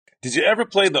Did you ever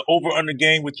play the over-under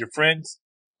game with your friends?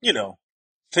 You know,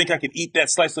 think I could eat that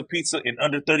slice of pizza in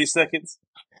under 30 seconds?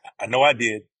 I know I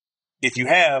did. If you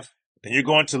have, then you're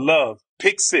going to love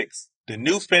Pick Six, the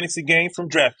new fantasy game from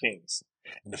DraftKings,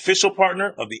 an official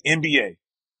partner of the NBA.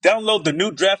 Download the new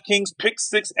DraftKings Pick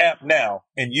Six app now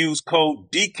and use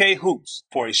code DKHOOPS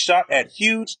for a shot at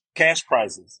huge cash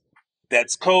prizes.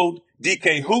 That's code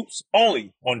DKHOOPS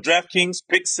only on DraftKings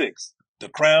Pick Six. The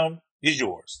crown is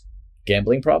yours.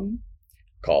 Gambling problem?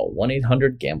 Call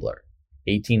 1-800-GAMBLER.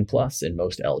 18 plus in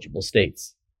most eligible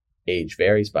states. Age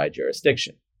varies by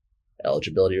jurisdiction.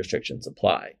 Eligibility restrictions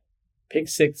apply. Pick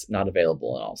Six not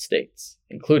available in all states,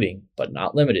 including, but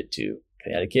not limited to,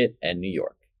 Connecticut and New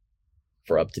York.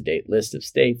 For up-to-date list of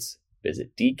states,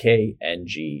 visit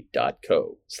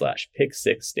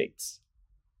dkng.co/pick6states.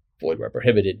 Void where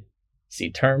prohibited.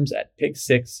 See terms at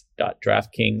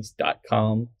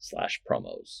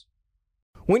pick6.draftkings.com/promos.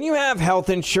 When you have health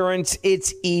insurance,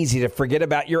 it's easy to forget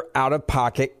about your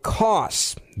out-of-pocket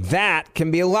costs. That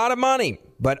can be a lot of money,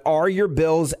 but are your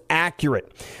bills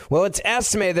accurate? Well, it's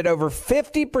estimated that over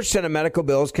 50% of medical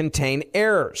bills contain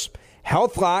errors.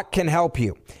 HealthLock can help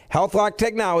you. HealthLock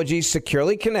technology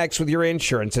securely connects with your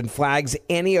insurance and flags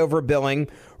any overbilling,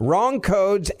 wrong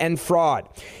codes, and fraud.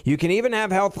 You can even have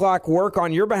HealthLock work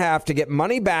on your behalf to get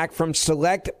money back from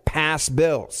select past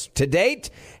bills. To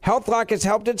date, HealthLock has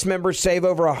helped its members save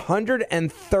over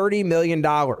 $130 million.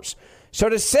 So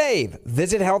to save,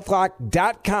 visit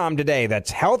healthlock.com today.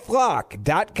 That's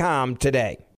healthlock.com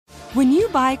today. When you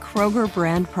buy Kroger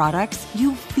brand products,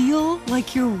 you feel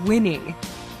like you're winning.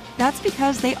 That's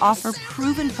because they offer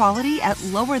proven quality at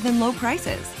lower than low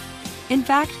prices. In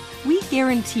fact, we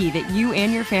guarantee that you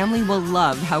and your family will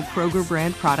love how Kroger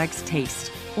brand products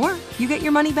taste, or you get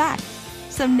your money back.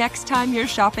 So next time you're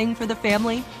shopping for the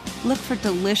family, look for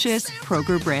delicious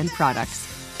Kroger brand products,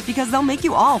 because they'll make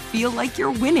you all feel like you're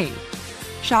winning.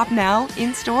 Shop now,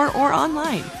 in-store, or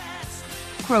online.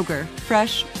 Kroger,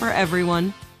 fresh for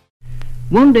everyone.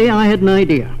 One day I had an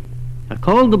idea. I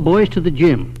called the boys to the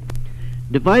gym,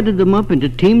 divided them up into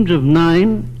teams of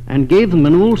 9, and gave them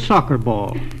an old soccer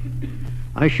ball.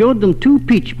 I showed them 2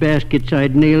 peach baskets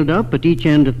I'd nailed up at each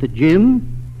end of the gym,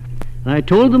 and I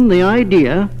told them the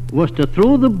idea was to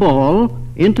throw the ball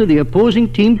into the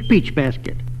opposing team's peach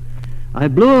basket. I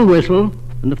blew a whistle,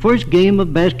 and the first game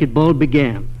of basketball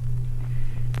began.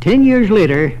 10 years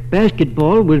later,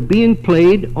 basketball was being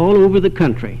played all over the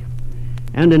country.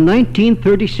 And in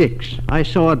 1936, I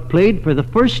saw it played for the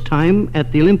first time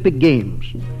at the Olympic Games.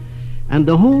 And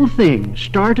the whole thing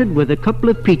started with a couple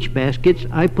of peach baskets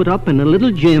I put up in a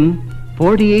little gym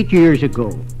 48 years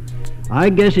ago. I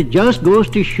guess it just goes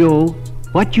to show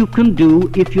what you can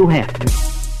do if you have to.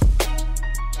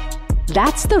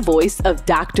 That's the voice of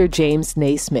Dr. James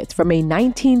Naismith from a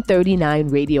 1939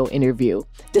 radio interview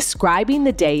describing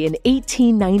the day in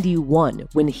 1891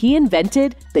 when he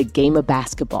invented the game of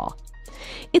basketball.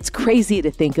 It's crazy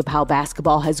to think of how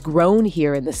basketball has grown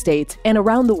here in the States and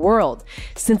around the world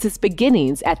since its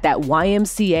beginnings at that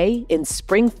YMCA in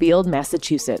Springfield,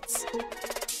 Massachusetts.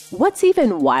 What's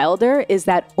even wilder is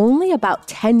that only about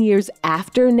 10 years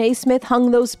after Naismith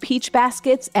hung those peach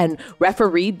baskets and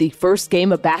refereed the first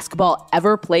game of basketball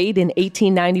ever played in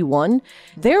 1891,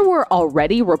 there were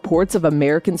already reports of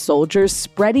American soldiers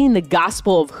spreading the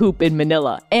gospel of hoop in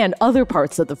Manila and other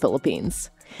parts of the Philippines.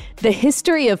 The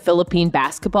history of Philippine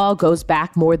basketball goes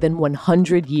back more than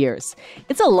 100 years.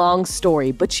 It's a long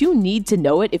story, but you need to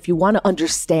know it if you want to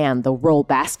understand the role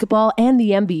basketball and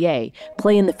the NBA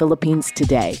play in the Philippines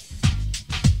today.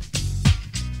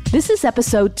 This is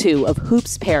episode 2 of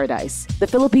Hoops Paradise, the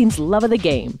Philippines' love of the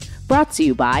game, brought to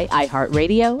you by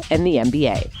iHeartRadio and the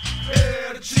NBA.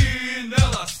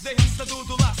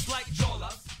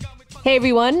 Hey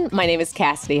everyone, my name is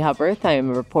Cassidy Hubbarth. I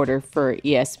am a reporter for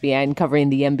ESPN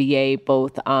covering the NBA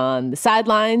both on the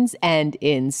sidelines and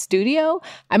in studio.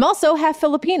 I'm also half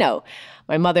Filipino.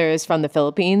 My mother is from the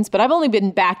Philippines, but I've only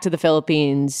been back to the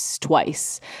Philippines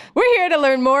twice. We're here to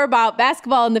learn more about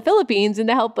basketball in the Philippines, and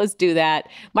to help us do that,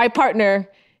 my partner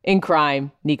in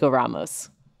crime, Nico Ramos.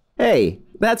 Hey,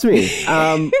 that's me.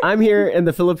 I'm here in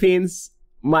the Philippines.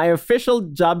 My official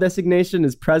job designation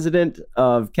is president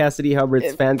of Cassidy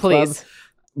Hubbarth's fan club.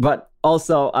 But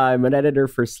also I'm an editor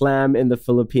for Slam in the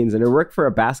Philippines, and I work for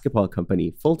a basketball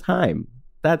company full time.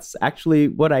 That's actually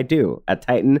what I do at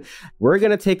Titan. We're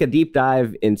going to take a deep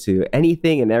dive into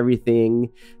anything and everything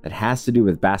that has to do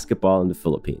with basketball in the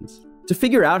Philippines. To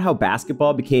figure out how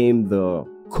basketball became the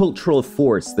cultural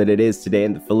force that it is today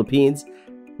in the Philippines,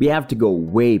 we have to go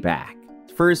way back.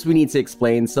 First, we need to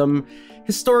explain some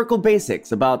historical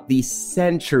basics about the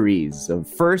centuries of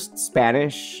first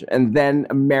Spanish and then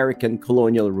American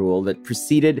colonial rule that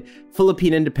preceded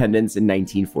Philippine independence in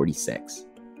 1946.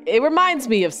 It reminds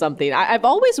me of something. I've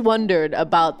always wondered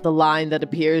about the line that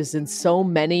appears in so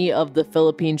many of the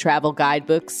Philippine travel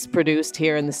guidebooks produced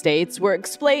here in the States, where it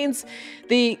explains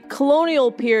the colonial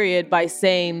period by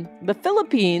saying the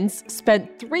Philippines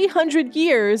spent 300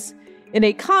 years in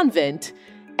a convent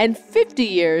and 50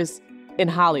 years in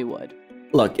Hollywood.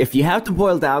 Look, if you have to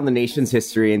boil down the nation's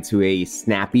history into a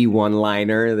snappy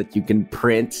one-liner that you can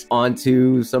print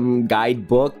onto some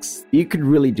guidebooks, you could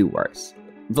really do worse.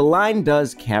 The line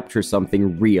does capture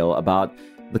something real about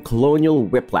the colonial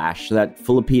whiplash that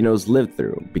Filipinos lived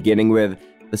through, beginning with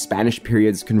the Spanish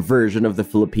period's conversion of the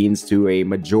Philippines to a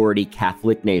majority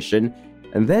Catholic nation,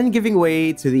 and then giving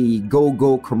way to the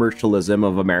go-go commercialism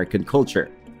of American culture.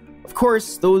 Of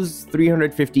course, those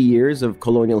 350 years of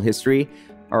colonial history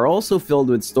are also filled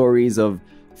with stories of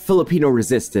Filipino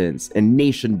resistance and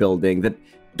nation building that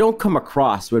don't come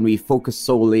across when we focus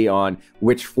solely on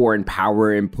which foreign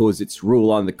power imposed its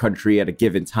rule on the country at a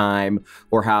given time,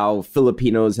 or how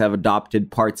Filipinos have adopted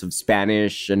parts of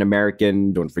Spanish and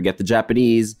American, don't forget the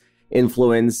Japanese,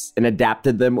 influence and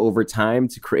adapted them over time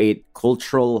to create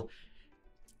cultural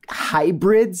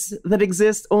hybrids that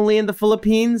exist only in the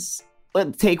Philippines.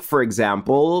 Take, for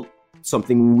example,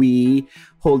 something we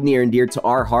hold near and dear to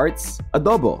our hearts,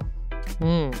 adobo.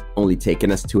 Only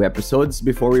taken us 2 episodes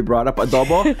before we brought up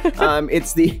adobo.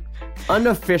 It's the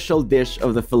unofficial dish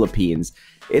of the Philippines.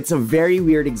 It's a very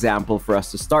weird example for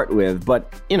us to start with, but,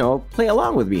 play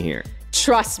along with me here.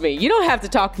 Trust me, you don't have to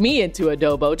talk me into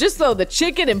adobo. Just throw the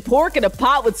chicken and pork in a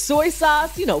pot with soy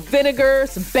sauce, vinegar,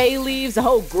 some bay leaves, a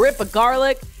whole grip of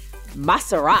garlic.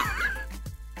 Masarap.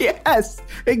 Yes,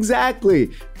 exactly.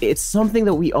 It's something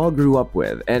that we all grew up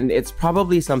with, and it's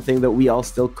probably something that we all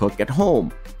still cook at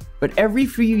home. But every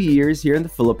few years here in the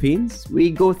Philippines, we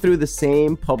go through the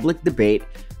same public debate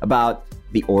about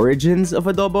the origins of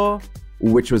adobo,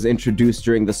 which was introduced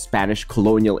during the Spanish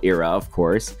colonial era, of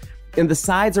course. And the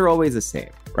sides are always the same,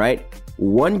 right?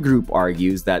 One group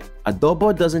argues that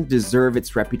adobo doesn't deserve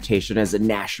its reputation as a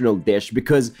national dish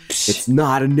because it's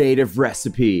not a native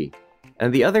recipe.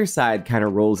 And the other side kind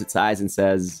of rolls its eyes and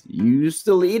says, you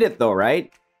still eat it though,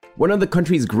 right? One of the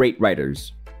country's great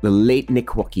writers, the late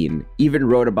Nick Joaquin, even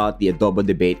wrote about the adobo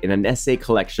debate in an essay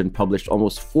collection published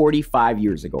almost 45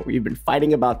 years ago. We've been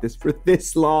fighting about this for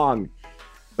this long.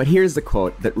 But here's the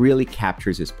quote that really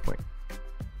captures his point.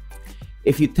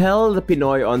 If you tell the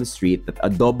Pinoy on the street that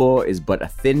adobo is but a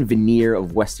thin veneer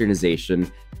of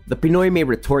westernization, the Pinoy may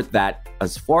retort that,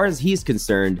 as far as he's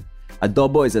concerned,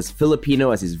 adobo is as Filipino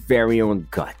as his very own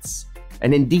guts.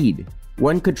 And indeed,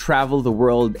 one could travel the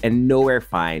world and nowhere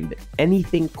find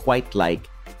anything quite like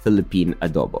Philippine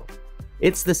adobo.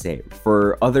 It's the same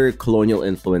for other colonial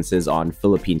influences on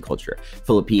Philippine culture.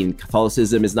 Philippine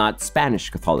Catholicism is not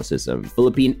Spanish Catholicism.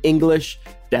 Philippine English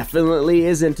definitely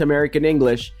isn't American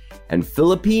English. And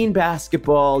Philippine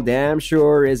basketball damn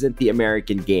sure isn't the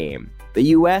American game. The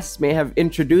US may have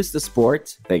introduced the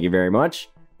sport, thank you very much,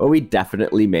 but we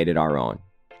definitely made it our own.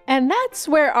 And that's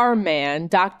where our man,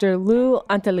 Dr. Lou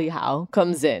Antalihao,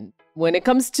 comes in. When it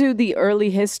comes to the early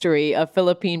history of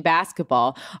Philippine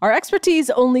basketball, our expertise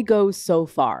only goes so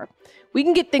far. We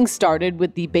can get things started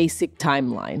with the basic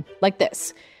timeline, like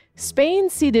this. Spain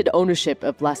ceded ownership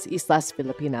of Las Islas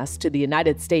Filipinas to the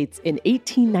United States in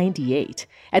 1898.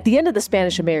 At the end of the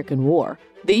Spanish-American War,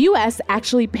 the U.S.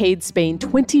 actually paid Spain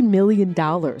 $20 million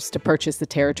to purchase the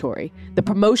territory. The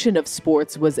promotion of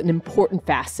sports was an important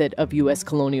facet of U.S.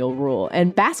 colonial rule,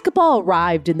 and basketball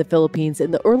arrived in the Philippines in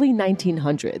the early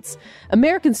 1900s.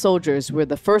 American soldiers were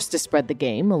the first to spread the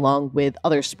game, along with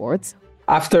other sports.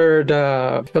 After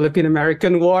the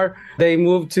Philippine-American War, they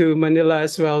moved to Manila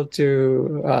as well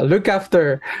to look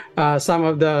after some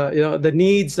of the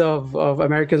needs of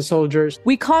American soldiers.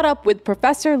 We caught up with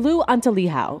Professor Lou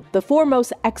Antalihao, the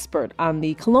foremost expert on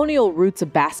the colonial roots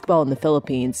of basketball in the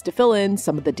Philippines, to fill in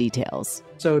some of the details.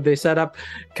 So they set up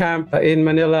camp in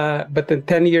Manila, but then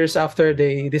 10 years after,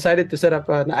 they decided to set up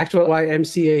an actual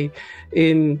YMCA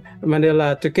in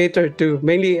Manila to cater to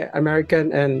mainly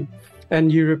American and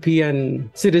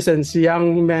European citizens,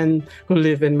 young men who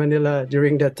live in Manila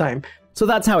during that time. So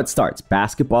that's how it starts.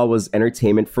 Basketball was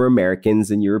entertainment for Americans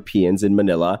and Europeans in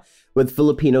Manila, with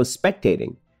Filipinos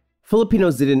spectating.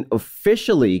 Filipinos didn't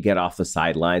officially get off the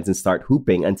sidelines and start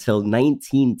hooping until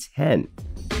 1910.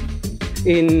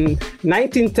 In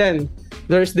 1910,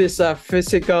 there's this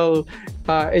physical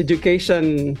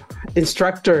education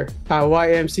instructor,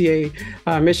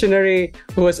 YMCA missionary,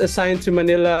 who was assigned to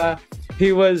Manila.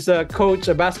 He was a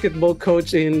basketball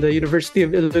coach in the University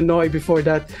of Illinois before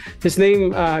that. His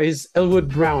name is Elwood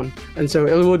Brown. And so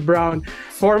Elwood Brown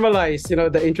formalized,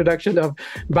 the introduction of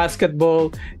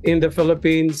basketball in the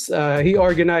Philippines. He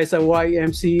organized a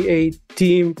YMCA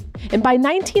team. And by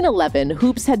 1911,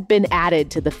 hoops had been added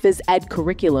to the phys ed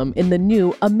curriculum in the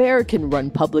new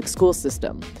American-run public school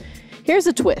system. Here's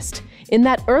a twist. In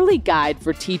that early guide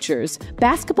for teachers,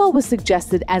 basketball was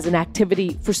suggested as an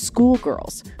activity for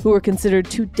schoolgirls who were considered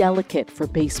too delicate for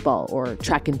baseball or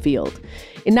track and field.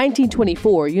 In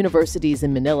 1924, universities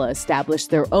in Manila established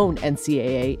their own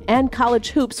NCAA, and college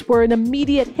hoops were an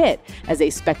immediate hit as a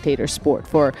spectator sport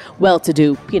for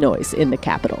well-to-do Pinoys in the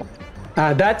capital.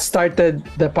 That started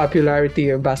the popularity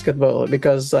of basketball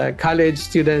because college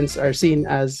students are seen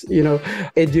as,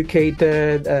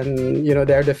 educated and,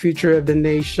 they're the future of the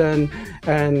nation.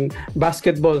 And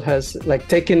basketball has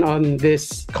taken on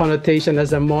this connotation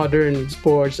as a modern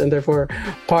sport and therefore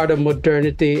part of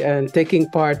modernity. And taking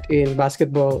part in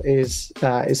basketball is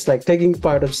like taking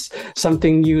part of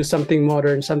something new, something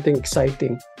modern, something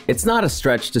exciting. It's not a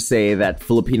stretch to say that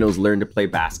Filipinos learned to play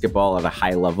basketball at a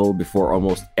high level before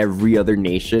almost every other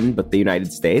nation but the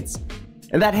United States.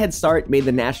 And that head start made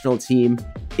the national team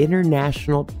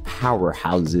international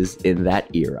powerhouses in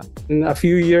that era. And a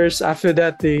few years after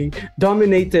that, they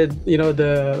dominated,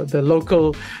 the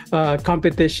local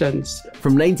competitions.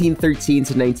 From 1913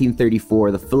 to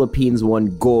 1934, the Philippines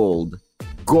won gold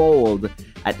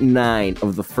at 9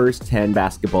 of the first 10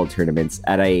 basketball tournaments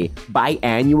at a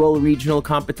biannual regional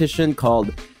competition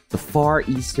called the Far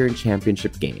Eastern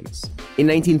Championship Games. In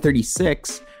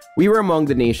 1936, we were among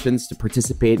the nations to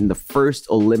participate in the first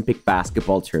Olympic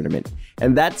basketball tournament,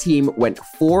 and that team went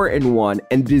 4-1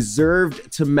 and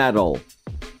deserved to medal.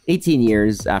 18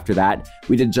 years after that,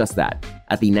 we did just that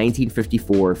at the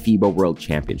 1954 FIBA World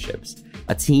Championships.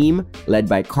 A team led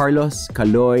by Carlos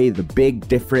Caloy, the Big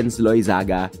Difference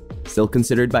Loizaga, still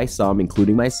considered by some,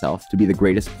 including myself, to be the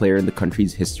greatest player in the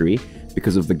country's history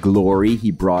because of the glory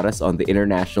he brought us on the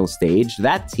international stage.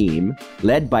 That team,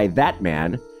 led by that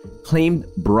man, claimed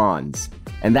bronze.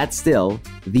 And that's still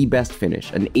the best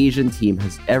finish an Asian team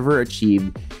has ever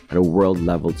achieved at a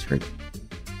world-level tournament.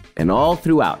 And all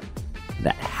throughout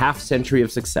that half-century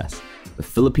of success, the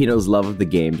Filipinos' love of the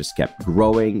game just kept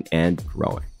growing and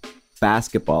growing.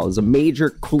 Basketball is a major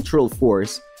cultural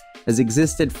force, has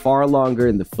existed far longer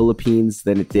in the Philippines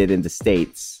than it did in the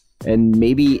States, and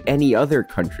maybe any other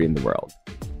country in the world.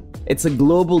 It's a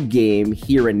global game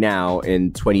here and now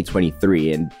in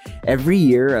 2023, and every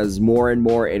year as more and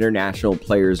more international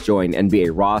players join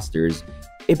NBA rosters,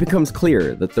 it becomes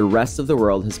clear that the rest of the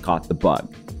world has caught the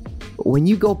bug. But when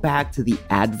you go back to the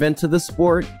advent of the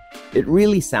sport, it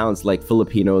really sounds like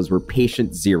Filipinos were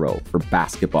patient zero for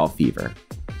basketball fever.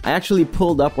 I actually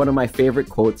pulled up one of my favorite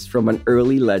quotes from an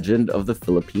early legend of the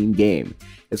Philippine game.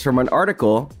 It's from an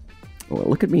article, well,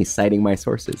 look at me citing my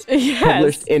sources,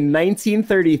 published in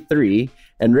 1933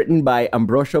 and written by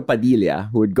Ambrosio Padilla,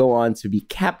 who would go on to be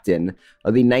captain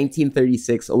of the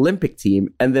 1936 Olympic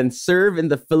team and then serve in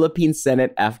the Philippine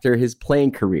Senate after his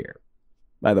playing career.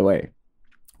 By the way,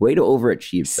 way to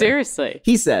overachieve. Seriously.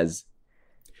 He says,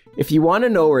 "If you want to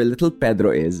know where little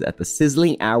Pedro is at the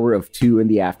sizzling hour of 2 in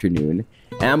the afternoon,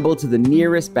 amble to the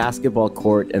nearest basketball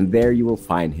court and there you will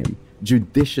find him,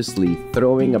 judiciously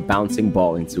throwing a bouncing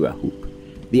ball into a hoop.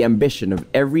 The ambition of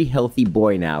every healthy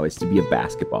boy now is to be a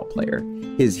basketball player.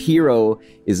 His hero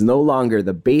is no longer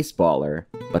the baseballer,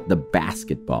 but the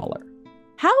basketballer."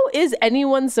 How is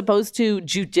anyone supposed to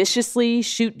judiciously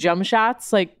shoot jump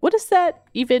shots? What does that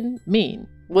even mean?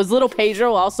 Was little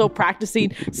Pedro also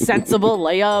practicing sensible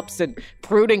layups and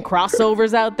prudent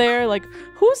crossovers out there?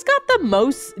 Who's got the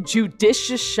most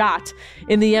judicious shot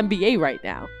in the NBA right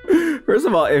now? First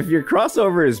of all, if your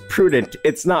crossover is prudent,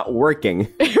 it's not working.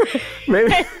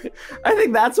 Maybe I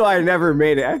think that's why I never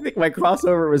made it. I think my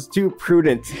crossover was too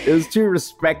prudent. It was too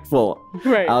respectful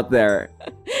out there.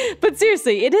 But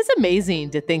seriously, it is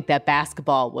amazing to think that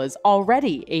basketball was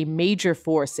already a major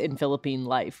force in Philippine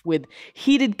life, with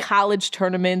heated college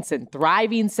tournaments and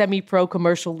thriving semi-pro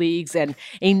commercial leagues and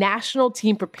a national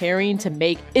team preparing to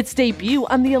make its debut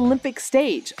on the Olympic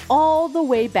stage all the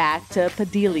way back to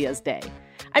Padilla's day.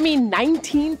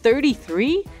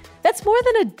 1933? That's more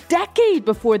than a decade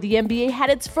before the NBA had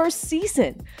its first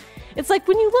season. It's like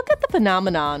when you look at the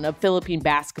phenomenon of Philippine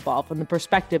basketball from the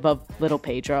perspective of little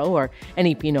Pedro or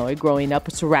any Pinoy growing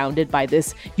up surrounded by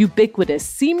this ubiquitous,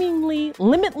 seemingly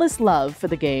limitless love for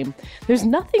the game, there's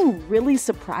nothing really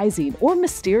surprising or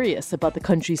mysterious about the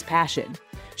country's passion.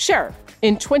 Sure,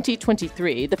 in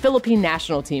 2023, the Philippine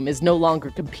national team is no longer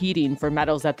competing for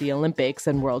medals at the Olympics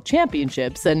and World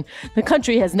Championships, and the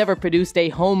country has never produced a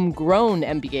homegrown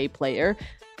NBA player.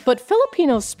 But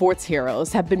Filipino sports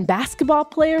heroes have been basketball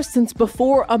players since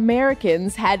before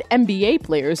Americans had NBA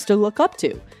players to look up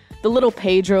to. The little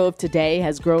Pedro of today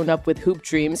has grown up with hoop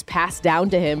dreams passed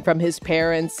down to him from his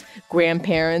parents,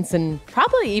 grandparents, and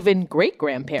probably even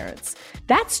great-grandparents.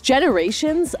 That's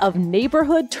generations of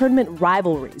neighborhood tournament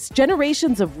rivalries,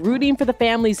 generations of rooting for the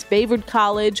family's favored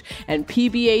college and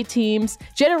PBA teams,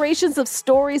 generations of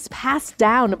stories passed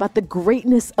down about the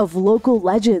greatness of local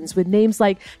legends with names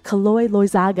like Kaloy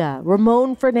Loizaga,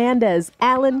 Ramon Fernandez,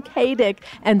 Alan Kadick,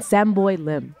 and Samboy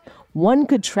Lim. One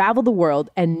could travel the world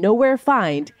and nowhere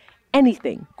find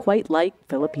anything quite like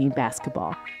Philippine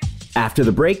basketball. After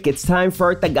the break, it's time for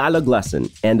our Tagalog lesson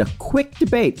and a quick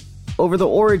debate over the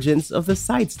origins of the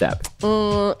sidestep.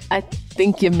 I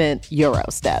think you meant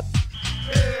Eurostep.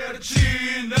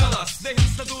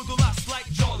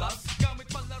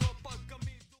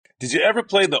 Did you ever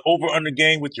play the over-under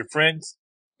game with your friends?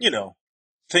 You know,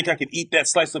 think I could eat that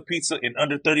slice of pizza in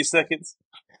under 30 seconds?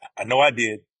 I know I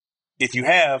did. If you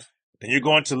have, then you're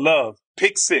going to love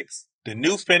Pick Six, the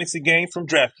new fantasy game from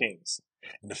DraftKings,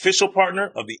 an official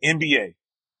partner of the NBA.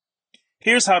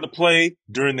 Here's how to play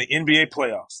during the NBA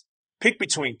playoffs. Pick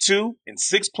between 2 and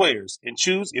 6 players and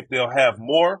choose if they'll have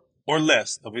more or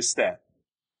less of his stat.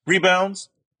 Rebounds,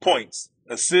 points,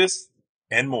 assists,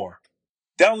 and more.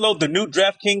 Download the new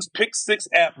DraftKings Pick 6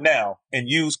 app now and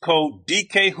use code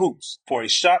DKHOOPS for a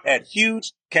shot at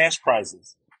huge cash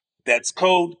prizes. That's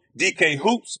code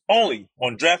DKHOOPS only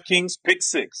on DraftKings Pick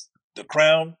 6. The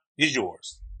crown is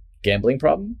yours. Gambling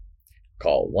problem?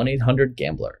 Call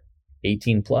 1-800-GAMBLER.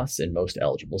 18 plus in most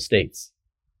eligible states.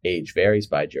 Age varies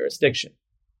by jurisdiction.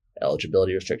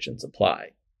 Eligibility restrictions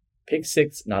apply. Pick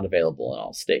 6 not available in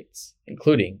all states,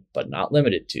 including, but not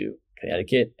limited to,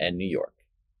 Connecticut and New York.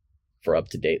 For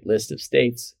up-to-date list of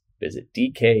states, visit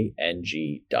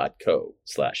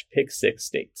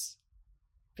dkng.co/pick6states.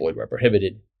 Void where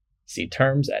prohibited. See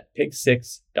terms at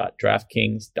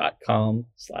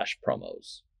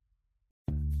pick6.draftkings.com/promos.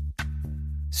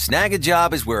 Snag a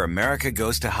Job is where America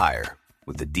goes to hire,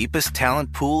 with the deepest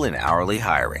talent pool in hourly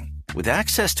hiring. With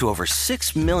access to over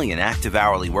 6 million active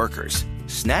hourly workers,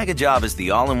 Snag a Job is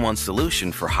the all-in-one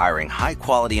solution for hiring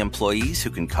high-quality employees who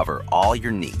can cover all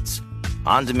your needs.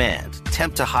 On demand,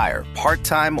 temp to hire,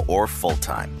 part-time or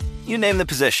full-time. You name the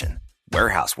position.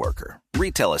 Warehouse worker,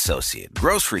 retail associate,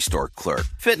 grocery store clerk,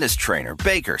 fitness trainer,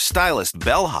 baker, stylist,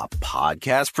 bellhop,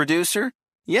 podcast producer.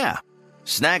 Yeah,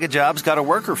 Snag a Job's got a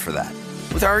worker for that.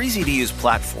 With our easy-to-use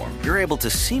platform, you're able to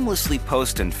seamlessly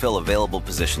post and fill available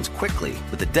positions quickly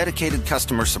with a dedicated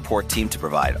customer support team to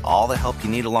provide all the help you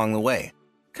need along the way.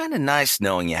 Kind of nice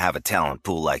knowing you have a talent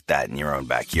pool like that in your own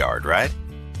backyard, right?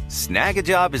 Snag a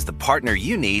Job is the partner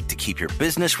you need to keep your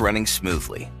business running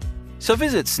smoothly. So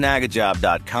visit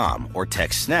snagajob.com or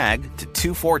text snag to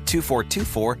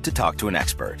 242424 to talk to an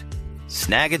expert.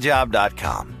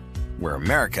 Snagajob.com, where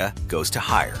America goes to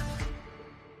hire.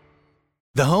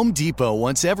 The Home Depot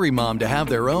wants every mom to have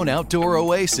their own outdoor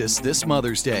oasis this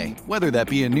Mother's Day, whether that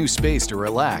be a new space to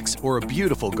relax or a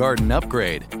beautiful garden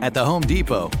upgrade. At the Home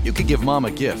Depot, you could give mom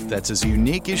a gift that's as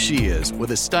unique as she is,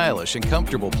 with a stylish and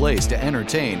comfortable place to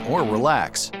entertain or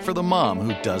relax for the mom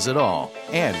who does it all.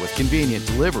 And with convenient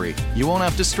delivery, you won't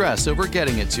have to stress over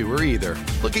getting it to her either.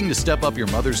 Looking to step up your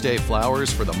Mother's Day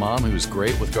flowers for the mom who's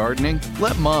great with gardening?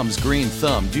 Let Mom's green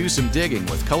thumb do some digging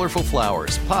with colorful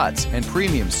flowers, pots, and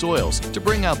premium soils to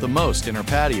bring out the most in her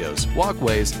patios,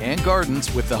 walkways, and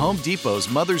gardens with the Home Depot's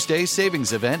Mother's Day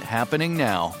Savings Event happening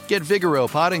now. Get Vigoro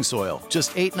potting soil,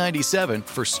 just $8.97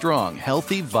 for strong,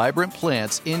 healthy, vibrant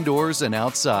plants indoors and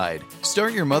outside.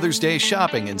 Start your Mother's Day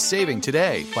shopping and saving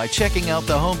today by checking out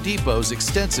the Home Depot's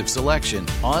extensive selection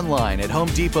online at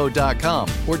homedepot.com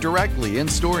or directly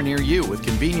in-store near you with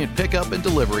convenient pickup and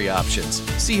delivery options.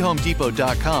 See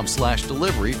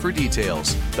homedepot.com/delivery for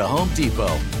details. The Home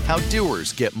Depot, how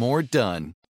doers get more done.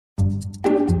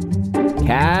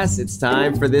 Cass, it's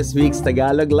time for this week's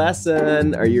Tagalog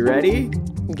lesson. Are you ready?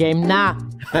 Game na.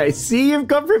 I see you've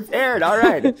come prepared. All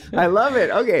right. I love it.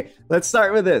 Okay, let's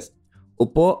start with this.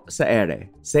 Upo sa ere.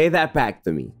 Say that back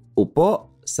to me. Upo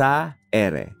sa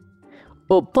ere.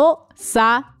 Upo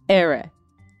sa ere.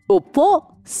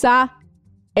 Upo sa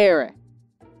ere.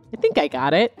 I think I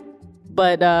got it.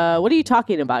 But what are you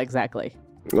talking about exactly?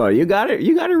 Well, you got it.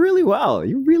 You got it really well.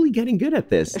 You're really getting good at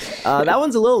this. That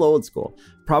one's a little old school.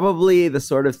 Probably the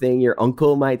sort of thing your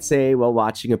uncle might say while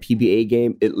watching a PBA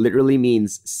game. It literally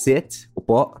means sit,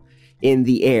 upo. in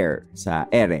the air, sa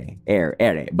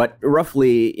ere. But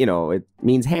roughly, it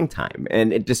means hang time.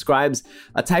 And it describes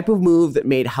a type of move that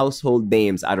made household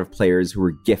names out of players who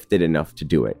were gifted enough to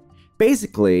do it.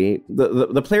 Basically,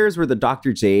 the players were the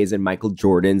Dr. J's and Michael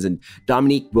Jordans and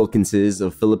Dominique Wilkinses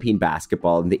of Philippine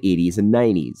basketball in the 80s and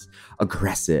 90s.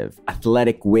 Aggressive,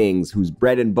 athletic wings whose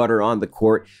bread and butter on the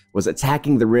court was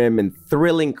attacking the rim and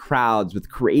thrilling crowds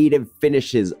with creative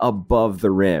finishes above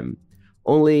the rim.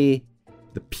 Only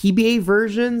the PBA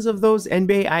versions of those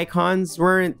NBA icons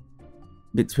weren't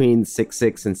between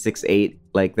 6'6" and 6'8"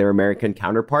 like their American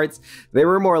counterparts. They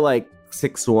were more like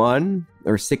 6'1"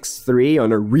 or 6'3"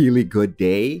 on a really good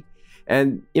day.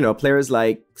 And, players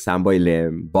like Samboy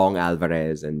Lim, Bong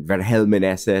Alvarez, and Vergel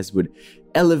Meneses would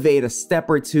elevate a step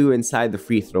or two inside the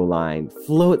free throw line,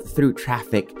 float through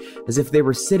traffic as if they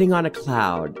were sitting on a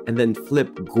cloud, and then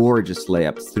flip gorgeous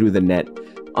layups through the net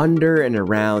under and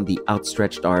around the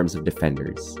outstretched arms of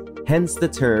defenders. Hence the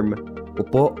term,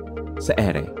 upo sa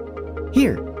ere.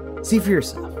 Here, see for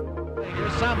yourself.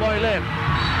 Here's Samboy Lim.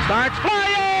 Starts flying!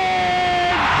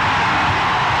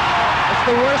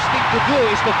 The worst thing to do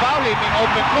is to foul him in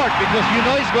open court because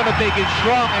he's going to take it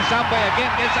strong, and Samboy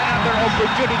again gets another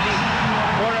opportunity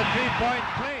for a three-point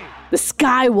play. The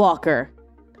Skywalker.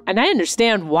 And I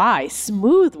understand why.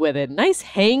 Smooth with it. Nice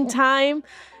hang time.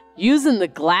 Using the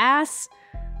glass.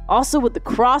 Also with the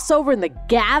crossover and the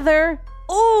gather.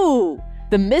 Ooh!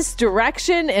 The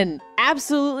misdirection and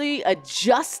absolutely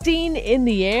adjusting in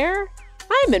the air.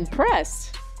 I'm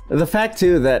impressed. The fact,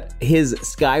 too, that his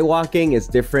skywalking is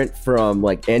different from,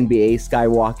 NBA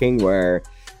skywalking, where,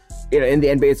 in the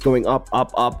NBA it's going up,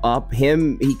 up, up, up.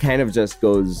 He kind of just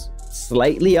goes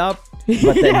slightly up,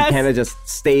 but then he kind of just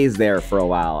stays there for a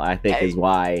while, I think is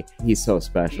why he's so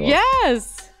special.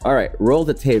 Yes! All right, roll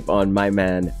the tape on my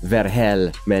man,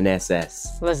 Vergel Meneses.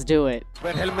 Let's do it.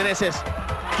 Vergel Meneses,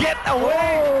 get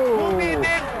away!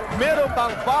 Meron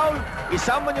bang foul?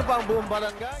 Isama niyo bang buong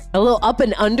barangay? A little up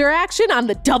and under action on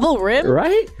the double rim.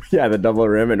 Right? Yeah, the double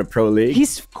rim in a pro league.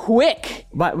 He's quick.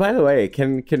 By the way,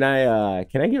 can I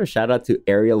give a shout out to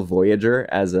Aerial Voyager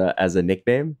as a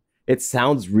nickname? It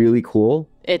sounds really cool.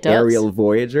 It does. Aerial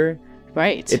Voyager.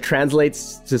 Right. It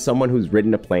translates to someone who's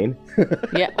ridden a plane.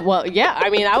 Yeah. Well, yeah.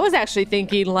 I mean, I was actually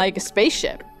thinking like a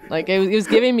spaceship. Like it was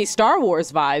giving me Star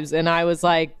Wars vibes, and I was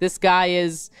like, this guy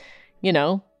is,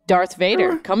 Darth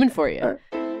Vader coming for you.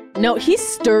 No, he's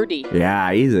sturdy.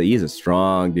 Yeah, he's a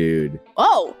strong dude.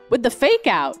 Oh, with the fake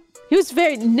out. He was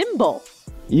very nimble.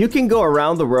 You can go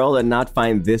around the world and not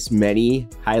find this many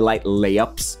highlight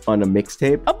layups on a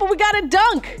mixtape. Oh, but we got a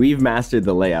dunk. We've mastered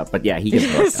the layup, but yeah, he can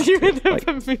Yes, you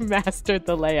have mastered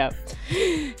the layup.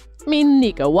 I mean,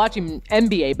 Nico, watching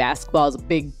NBA basketball is a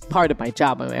big part of my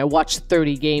job. I mean, I watch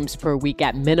 30 games per week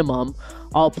at minimum,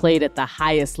 all played at the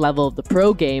highest level of the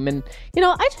pro game. And,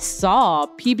 I just saw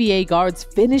PBA guards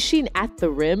finishing at the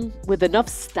rim with enough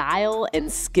style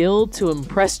and skill to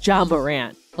impress Ja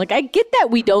Morant. Like, I get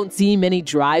that we don't see many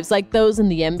drives like those in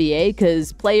the NBA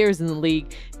because players in the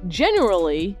league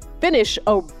generally finish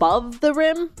above the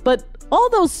rim, but all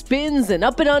those spins and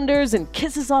up and unders and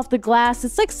kisses off the glass,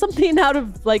 it's like something out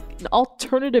of an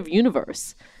alternative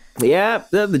universe. Yeah,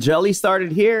 the jelly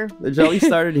started here.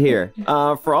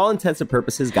 For all intents and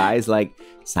purposes, guys like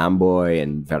Samboy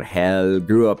and Vergel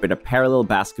grew up in a parallel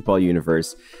basketball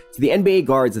universe to the NBA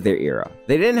guards of their era.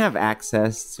 They didn't have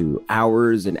access to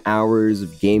hours and hours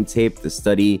of game tape to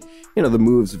study, the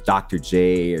moves of Dr.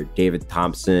 J or David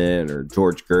Thompson or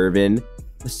George Gervin.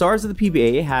 The stars of the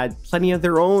PBA had plenty of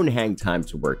their own hang time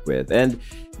to work with, and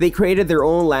they created their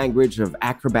own language of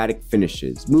acrobatic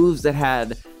finishes, moves that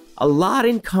had a lot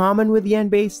in common with the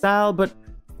NBA style, but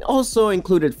also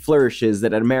included flourishes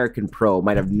that an American pro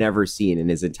might have never seen in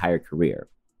his entire career.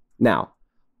 Now,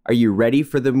 are you ready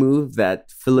for the move that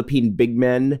Philippine big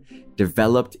men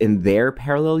developed in their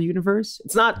parallel universe?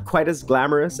 It's not quite as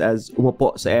glamorous as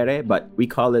umupo sa ere, but we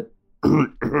call it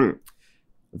the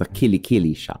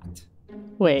kili-kili shot.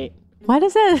 Wait, why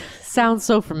does that sound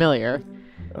so familiar?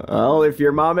 Well, if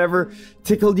your mom ever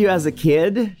tickled you as a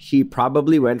kid, she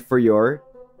probably went for your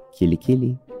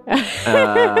kili-kili.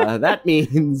 That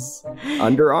means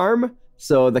underarm.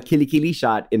 So the kili-kili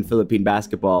shot in Philippine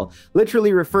basketball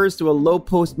literally refers to a low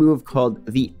post move called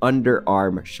the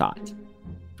underarm shot.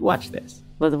 Watch this.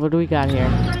 What do we got here?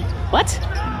 What?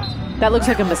 That looks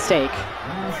like a mistake.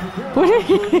 What?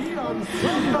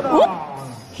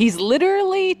 He's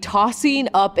literally tossing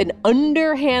up an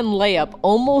underhand layup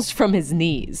almost from his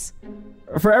knees.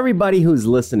 For everybody who's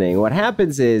listening, what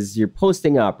happens is you're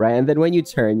posting up, right? And then when you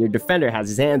turn, your defender has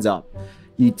his hands up.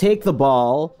 You take the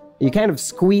ball, you kind of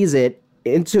squeeze it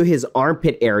into his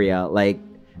armpit area, like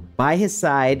by his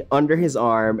side, under his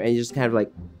arm, and you just kind of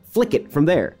like flick it from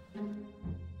there.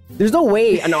 There's no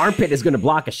way an armpit is going to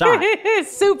block a shot.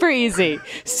 Super easy.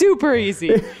 Super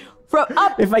easy. From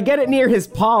up. If I get it near his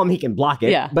palm, he can block it.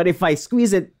 Yeah. But if I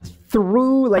squeeze it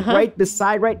through, like right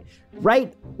beside,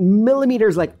 right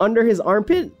millimeters, like under his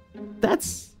armpit,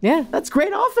 that's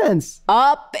great offense.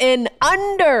 Up and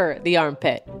under the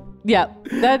armpit. Yep.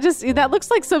 That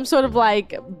looks like some sort of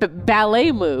like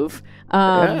ballet move.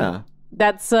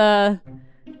 That's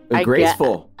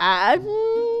graceful. I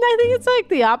think it's like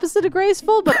the opposite of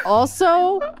graceful, but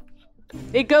also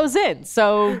it goes in.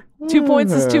 So 2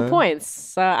 points is 2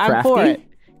 points. I'm for it.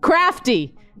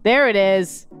 Crafty. There it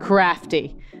is.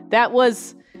 Crafty. That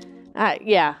was,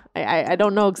 I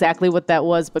don't know exactly what that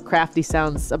was, but crafty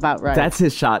sounds about right. That's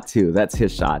his shot too. That's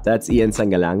Ian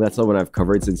Sangalang. That's the one I've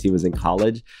covered since he was in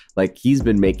college. Like, he's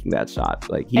been making that shot.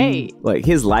 Like,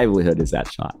 his livelihood is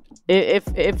that shot.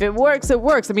 If it works, it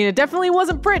works. I mean, it definitely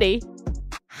wasn't pretty.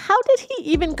 How did he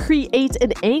even create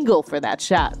an angle for that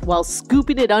shot while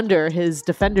scooping it under his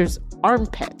defender's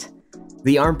armpit?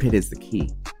 The armpit is the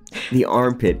key. The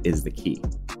armpit is the key.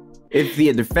 If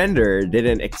the defender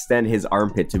didn't extend his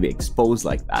armpit to be exposed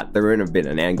like that, there wouldn't have been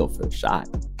an angle for the shot.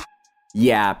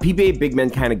 Yeah, PBA big men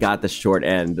kind of got the short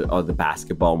end of the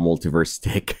basketball multiverse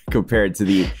stick compared to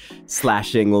the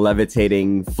slashing,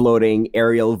 levitating, floating,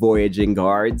 aerial voyaging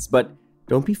guards. But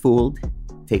don't be fooled.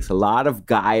 It takes a lot of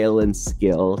guile and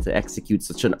skill to execute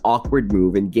such an awkward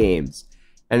move in games.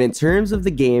 And in terms of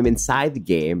the game inside the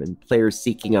game and players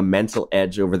seeking a mental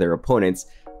edge over their opponents,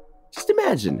 just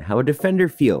imagine how a defender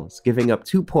feels giving up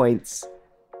 2 points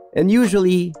and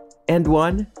usually end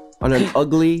one on an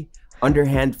ugly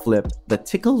underhand flip that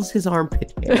tickles his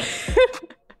armpit hair.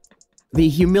 The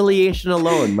humiliation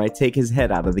alone might take his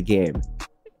head out of the game.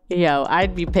 Yo,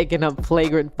 I'd be picking up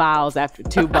flagrant fouls after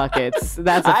 2 buckets.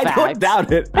 That's a fact.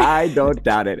 I don't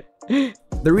doubt it.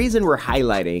 The reason we're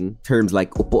highlighting terms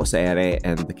like upo sa ere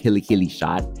and the kili-kili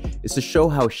shot is to show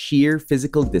how sheer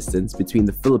physical distance between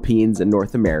the Philippines and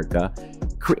North America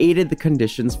created the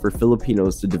conditions for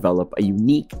Filipinos to develop a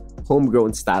unique,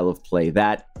 homegrown style of play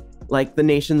that, like the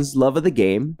nation's love of the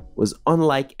game, was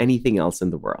unlike anything else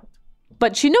in the world.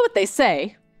 But you know what they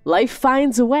say, life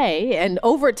finds a way, and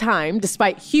over time,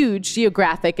 despite huge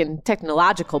geographic and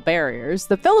technological barriers,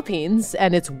 the Philippines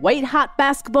and its white-hot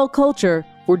basketball culture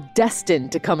were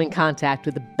destined to come in contact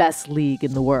with the best league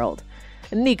in the world.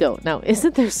 And Nico, now,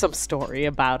 isn't there some story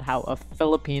about how a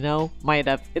Filipino might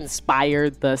have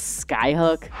inspired the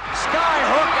skyhook?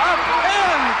 Skyhook up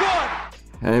and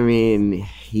good! I mean,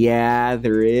 yeah,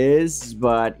 there is,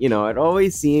 but, it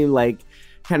always seemed like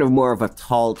kind of more of a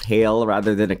tall tale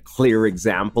rather than a clear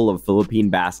example of Philippine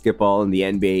basketball and the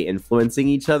NBA influencing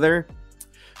each other.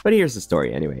 But here's the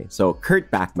story anyway. So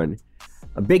Kurt Bachmann,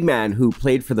 a big man who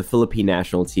played for the Philippine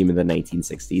national team in the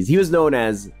 1960s, he was known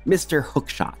as Mr.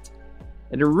 Hookshot.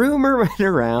 And a rumor went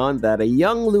around that a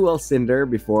young Lou Alcindor,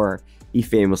 before he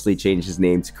famously changed his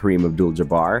name to Kareem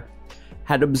Abdul-Jabbar,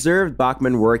 had observed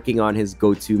Bachmann working on his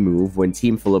go-to move when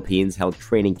Team Philippines held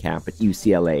training camp at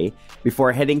UCLA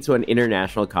before heading to an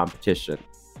international competition.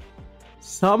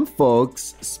 Some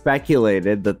folks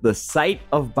speculated that the sight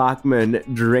of Bachmann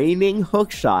draining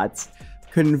hook shots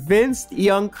convinced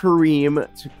young Kareem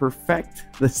to perfect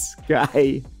the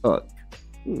sky hook.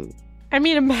 I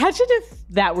mean, imagine if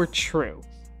that were true.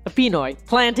 A Pinoy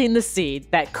planting the seed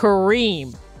that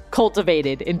Kareem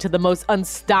cultivated into the most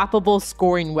unstoppable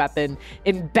scoring weapon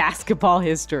in basketball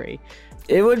history.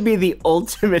 It would be the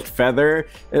ultimate feather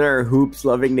in our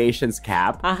hoops-loving nation's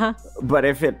cap. But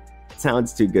if it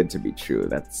sounds too good to be true,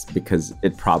 that's because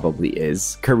it probably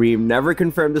is. Kareem never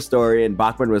confirmed the story, and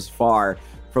Bachmann was far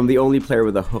from the only player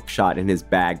with a hook shot in his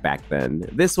bag back then.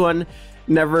 This one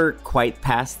never quite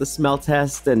passed the smell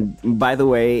test, and by the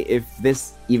way, if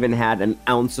this even had an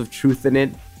ounce of truth in it,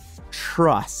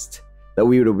 trust that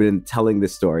we would have been telling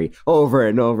this story over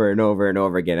and over and over and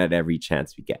over again at every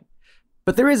chance we get.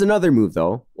 But there is another move,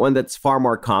 though, one that's far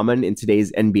more common in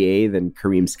today's NBA than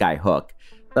Kareem's sky hook.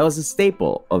 That was a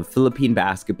staple of Philippine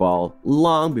basketball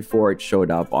long before it showed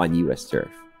up on US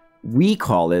turf. We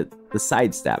call it the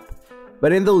sidestep,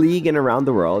 but in the league and around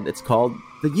the world, it's called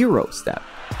the Euro step.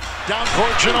 Down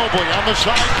court, Ginobili on the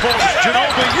side post.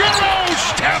 Ginobili, Euro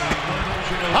step!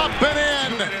 Up and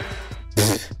in!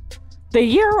 The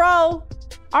Euro?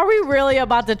 Are we really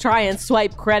about to try and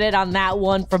swipe credit on that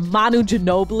one from Manu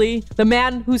Ginobili, the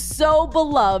man who's so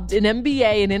beloved in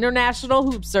NBA and international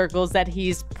hoop circles that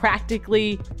he's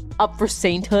practically up for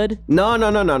sainthood?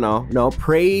 No.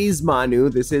 Praise Manu.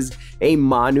 This is a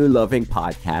Manu-loving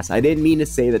podcast. I didn't mean to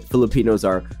say that Filipinos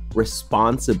are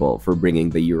responsible for bringing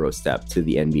the Eurostep to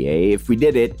the NBA. If we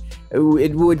did it,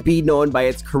 it would be known by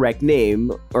its correct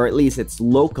name, or at least its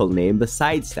local name, the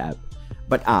sidestep.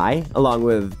 But I, along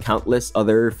with countless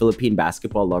other Philippine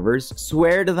basketball lovers,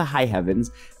 swear to the high heavens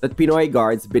that Pinoy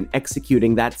guards have been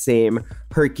executing that same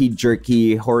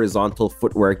herky-jerky horizontal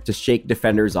footwork to shake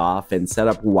defenders off and set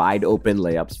up wide-open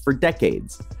layups for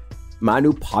decades.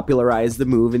 Manu popularized the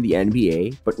move in the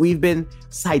NBA, but we've been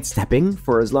sidestepping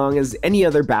for as long as any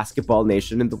other basketball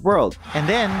nation in the world. And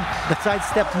then the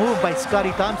sidestep move by Scotty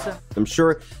Thompson. I'm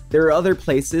sure there are other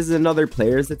places and other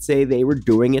players that say they were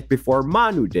doing it before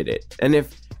Manu did it. And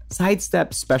if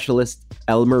sidestep specialist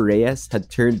Elmer Reyes had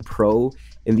turned pro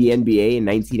in the NBA in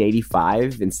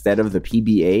 1985 instead of the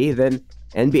PBA, then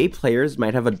NBA players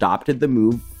might have adopted the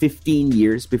move 15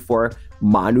 years before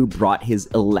Manu brought his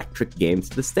electric game to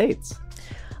the States.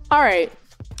 All right,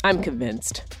 I'm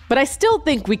convinced. But I still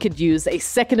think we could use a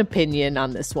second opinion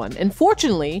on this one. And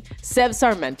fortunately, Sev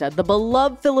Sarmenta, the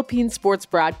beloved Philippine sports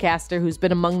broadcaster who's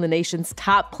been among the nation's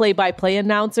top play-by-play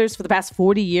announcers for the past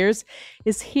 40 years,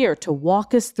 is here to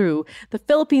walk us through the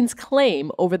Philippines' claim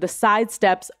over the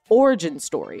sidestep's origin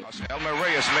story. Elmer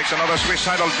Reyes makes another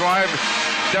suicidal drive,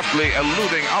 deftly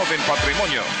eluding Alvin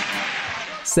Patrimonio.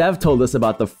 Sev told us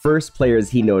about the first players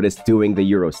he noticed doing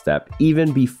the Eurostep,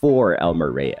 even before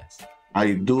Elmer Reyes.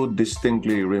 I do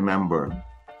distinctly remember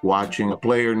watching a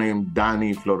player named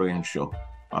Danny Florencio,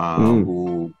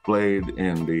 who played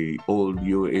in the old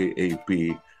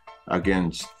UAAP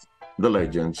against the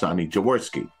legend Sonny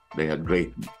Jaworski. They had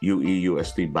great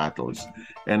UE-UST battles.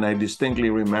 And I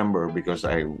distinctly remember, because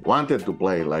I wanted to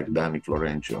play like Danny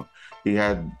Florencio, he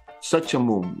had such a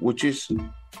move, which is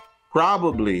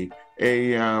probably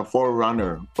a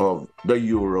forerunner of the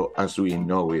Euro as we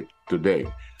know it today.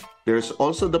 There's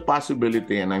also the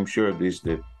possibility, and I'm sure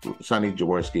that Sonny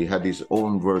Jaworski had his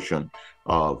own version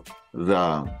of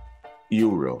the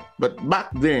Euro. But back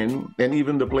then, and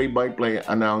even the play-by-play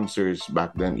announcers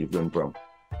back then, even from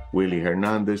Willie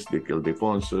Hernandez, Dick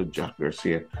Ildefonso, Jack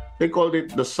Garcia, they called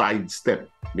it the sidestep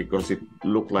because it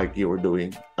looked like you were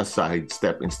doing a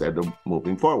sidestep instead of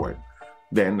moving forward.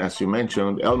 Then, as you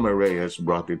mentioned, Elmer Reyes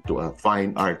brought it to a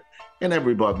fine art, and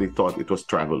everybody thought it was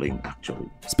traveling, actually.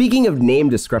 Speaking of name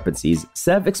discrepancies,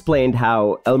 Sev explained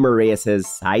how Elmer Reyes'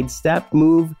 sidestep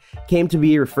move came to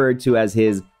be referred to as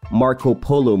his Marco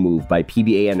Polo move by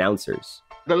PBA announcers.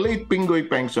 The late Pingoy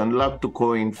Pengson loved to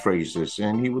coin phrases,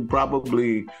 and he would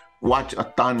probably watch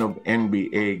a ton of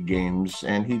NBA games,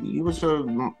 and he was a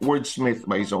wordsmith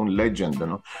by his own legend. You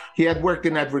know? He had worked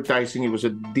in advertising, he was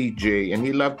a DJ, and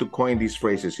he loved to coin these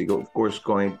phrases. He, of course,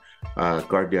 coined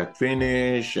cardiac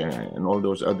finish and all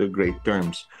those other great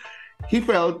terms. He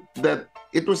felt that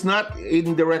it was not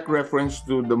in direct reference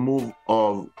to the move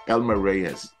of Elmer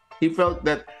Reyes. He felt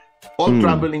that all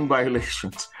traveling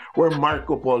violations were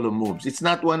Marco Polo moves. It's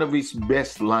not one of his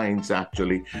best lines,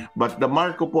 actually, but the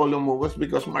Marco Polo move was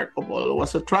because Marco Polo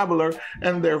was a traveler,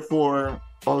 and therefore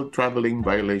all traveling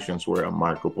violations were a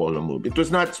Marco Polo move. It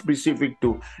was not specific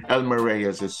to Elmer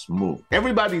Reyes' move.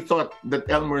 Everybody thought that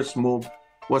Elmer's move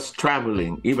was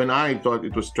traveling. Even I thought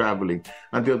it was traveling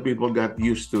until people got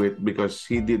used to it because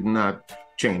he did not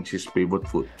change his pivot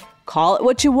foot. Call it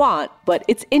what you want, but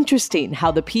it's interesting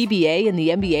how the PBA and the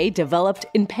NBA developed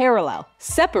in parallel,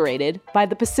 separated by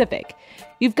the Pacific.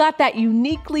 You've got that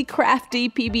uniquely crafty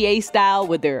PBA style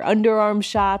with their underarm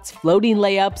shots, floating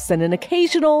layups, and an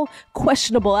occasional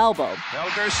questionable elbow.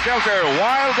 Helter-skelter,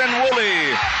 wild and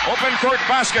woolly, open court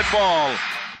basketball.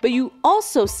 But you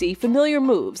also see familiar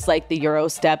moves like the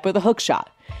Eurostep or the hook shot.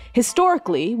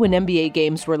 Historically, when NBA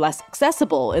games were less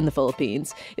accessible in the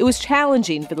Philippines, it was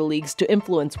challenging for the leagues to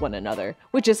influence one another,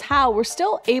 which is how we're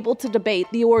still able to debate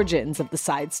the origins of the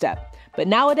sidestep. But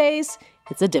nowadays,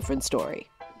 it's a different story.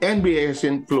 NBA has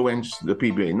influenced the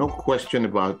PBA, no question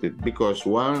about it, because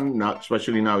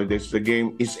especially nowadays, the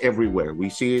game is everywhere. We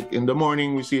see it in the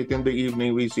morning, we see it in the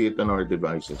evening, we see it on our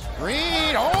devices. Green,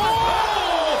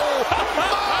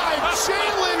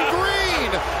 Jalen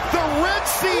Green, the Red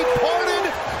Sea parted,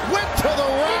 went to the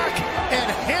rack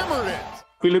and hammered it.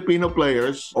 Filipino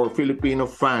players or Filipino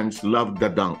fans love the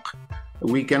dunk.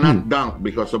 We cannot dunk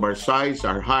because of our size,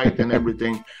 our height, and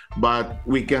everything, but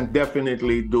we can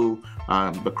definitely do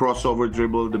the crossover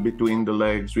dribble, the between the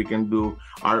legs. We can do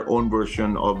our own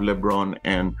version of LeBron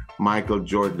and Michael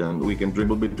Jordan. We can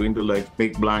dribble between the legs,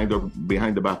 make blind or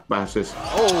behind the back passes.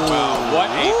 Oh, wow, what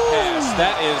a pass.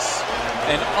 That is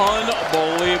an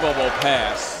unbelievable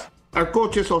pass. Our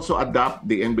coaches also adopt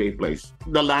the NBA plays,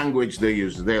 the language they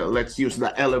use. Let's use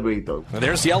the elevator.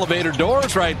 There's the elevator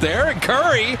doors right there. And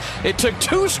Curry, it took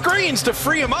 2 screens to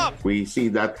free him up. We see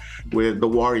that with the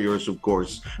Warriors, of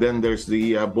course. Then there's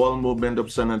the ball movement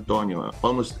of San Antonio.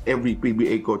 Almost every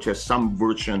PBA coach has some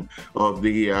version of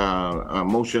the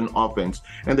motion offense.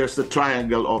 And there's the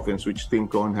triangle offense, which Tim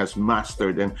Cohn has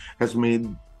mastered and has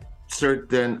made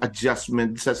certain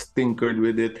adjustments, has tinkered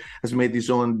with it, has made his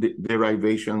own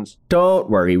derivations. Don't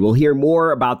worry, we'll hear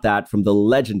more about that from the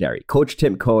legendary Coach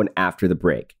Tim Cohn after the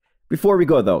break. Before we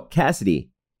go though, Cassidy,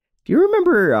 do you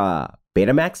remember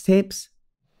Betamax tapes?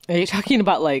 Are you talking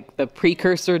about like the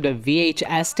precursor to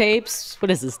VHS tapes?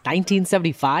 What is this,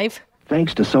 1975?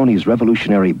 Thanks to Sony's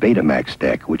revolutionary Betamax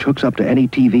deck, which hooks up to any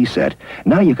TV set,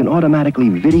 now you can automatically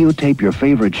videotape your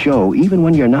favorite show even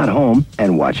when you're not home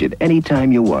and watch it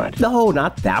anytime you want. No,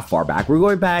 not that far back. We're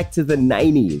going back to the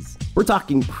 90s. We're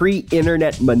talking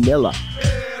pre-internet Manila.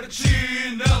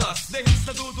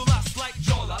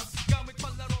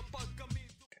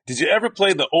 Did you ever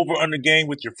play the over-under game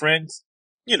with your friends?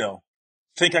 You know,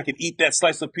 think I could eat that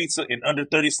slice of pizza in under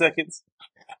 30 seconds?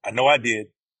 I know I did.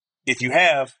 If you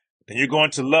have, then you're going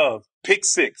to love Pick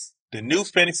Six, the new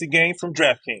fantasy game from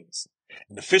DraftKings,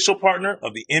 an official partner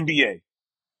of the NBA.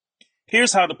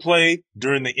 Here's how to play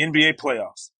during the NBA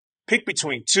playoffs. Pick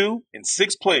between 2 and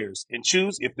 6 players and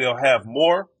choose if they'll have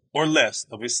more or less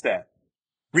of his stat.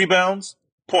 Rebounds,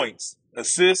 points,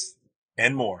 assists,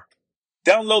 and more.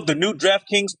 Download the new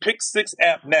DraftKings Pick Six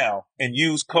app now and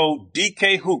use code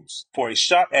DKHOOPS for a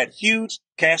shot at huge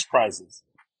cash prizes.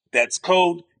 That's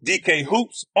code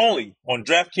DKHOOPS only on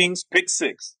DraftKings Pick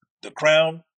Six. The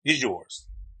crown is yours.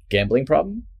 Gambling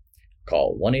problem?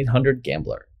 Call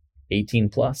 1-800-GAMBLER. 18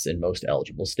 plus in most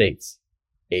eligible states.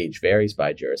 Age varies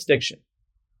by jurisdiction.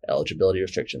 Eligibility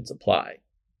restrictions apply.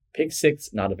 Pick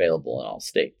Six not available in all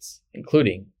states,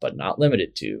 including, but not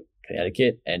limited to,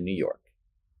 Connecticut and New York.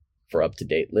 For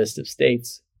up-to-date list of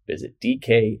states, visit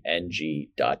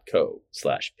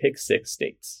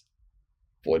dkng.co/pick6states.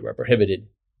 Void where prohibited.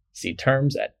 See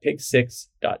terms at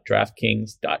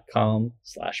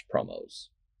pick6.draftkings.com/promos.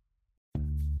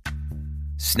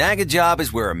 Snag a Job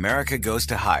is where America goes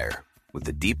to hire, with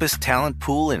the deepest talent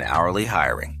pool in hourly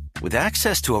hiring. With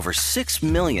access to over 6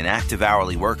 million active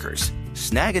hourly workers,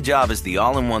 Snag a Job is the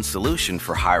all-in-one solution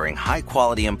for hiring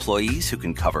high-quality employees who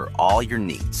can cover all your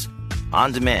needs.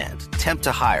 On demand, temp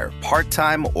to hire,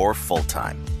 part-time or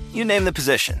full-time. You name the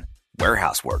position.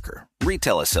 Warehouse worker,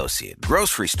 retail associate,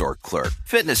 grocery store clerk,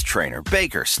 fitness trainer,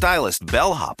 baker, stylist,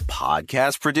 bellhop,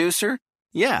 podcast producer.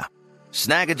 Yeah,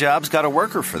 Snag a Job's got a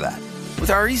worker for that.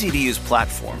 With our easy-to-use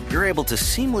platform, you're able to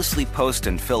seamlessly post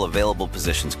and fill available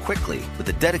positions quickly with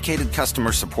a dedicated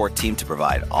customer support team to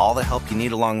provide all the help you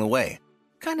need along the way.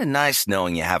 Kind of nice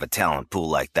knowing you have a talent pool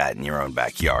like that in your own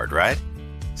backyard, right?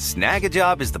 Snag a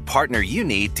Job is the partner you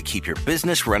need to keep your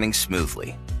business running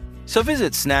smoothly. So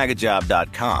visit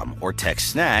snagajob.com or text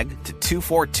snag to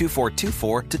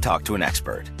 242424 to talk to an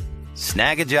expert.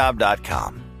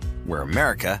 Snagajob.com, where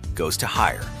America goes to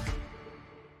hire.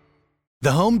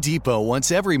 The Home Depot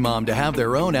wants every mom to have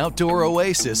their own outdoor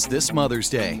oasis this Mother's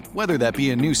Day, whether that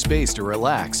be a new space to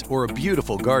relax or a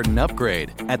beautiful garden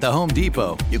upgrade. At the Home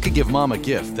Depot, you can give mom a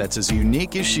gift that's as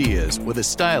unique as she is, with a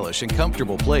stylish and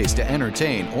comfortable place to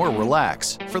entertain or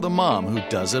relax for the mom who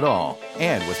does it all.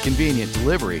 And with convenient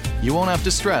delivery, you won't have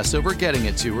to stress over getting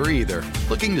it to her either.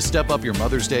 Looking to step up your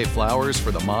Mother's Day flowers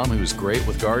for the mom who's great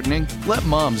with gardening? Let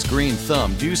Mom's Green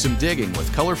Thumb do some digging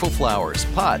with colorful flowers,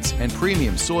 pots, and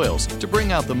premium soils to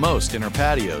bring out the most in her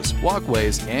patios,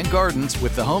 walkways, and gardens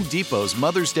with the Home Depot's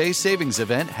Mother's Day Savings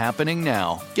Event happening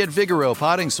now. Get Vigoro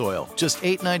potting soil, just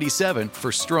 $8.97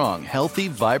 for strong, healthy,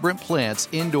 vibrant plants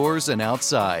indoors and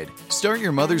outside. Start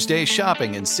your Mother's Day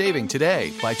shopping and saving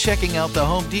today by checking out the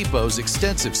Home Depot's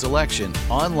extensive selection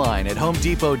online at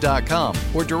homedepot.com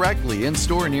or directly in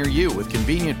store near you with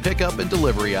convenient pickup and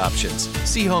delivery options.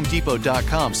 See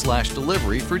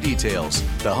homedepot.com/delivery for details.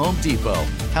 The Home Depot,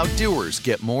 how doers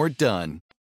get more done.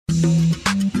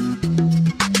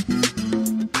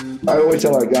 I always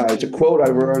tell our guys, a quote I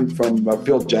learned from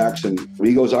Phil Jackson.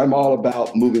 He goes, "I'm all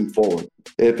about moving forward.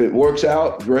 If it works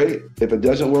out, great. If it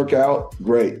doesn't work out,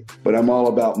 great. But I'm all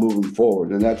about moving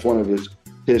forward." And that's one of his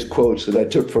quotes that I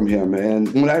took from him.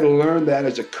 And when I learned that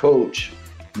as a coach,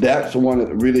 that's the one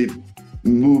that really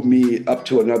moved me up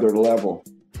to another level.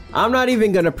 I'm not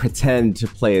even going to pretend to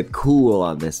play it cool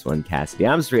on this one, Cassidy.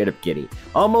 I'm straight up giddy.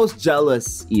 Almost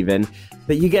jealous, even,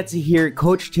 that you get to hear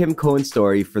Coach Tim Cohn's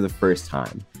story for the first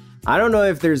time. I don't know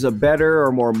if there's a better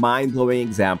or more mind-blowing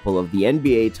example of the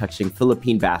NBA touching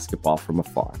Philippine basketball from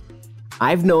afar.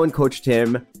 I've known Coach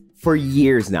Tim for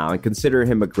years now and consider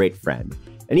him a great friend.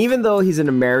 And even though he's an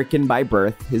American by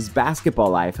birth, his basketball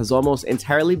life has almost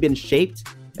entirely been shaped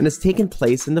and has taken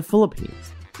place in the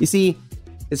Philippines. You see,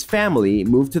 his family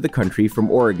moved to the country from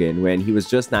Oregon when he was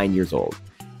just 9 years old,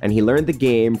 and he learned the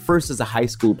game first as a high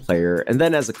school player and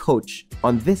then as a coach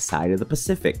on this side of the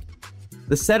Pacific.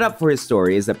 The setup for his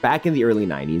story is that back in the early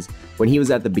 90s, when he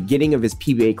was at the beginning of his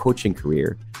PBA coaching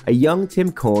career, a young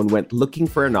Tim Cone went looking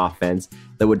for an offense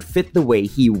that would fit the way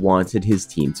he wanted his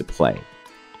team to play.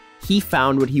 He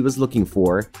found what he was looking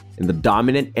for in the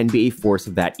dominant NBA force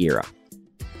of that era: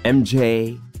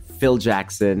 MJ, Phil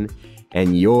Jackson,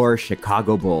 and your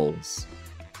Chicago Bulls.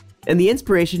 And the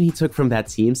inspiration he took from that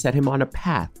team set him on a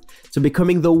path to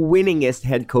becoming the winningest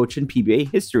head coach in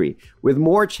PBA history, with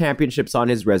more championships on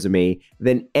his resume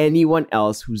than anyone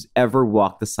else who's ever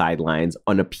walked the sidelines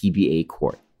on a PBA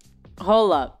court.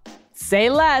 Hold up. Say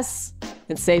less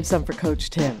and save some for Coach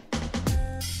Tim.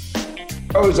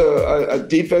 I was a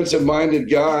defensive-minded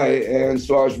guy, and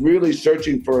so I was really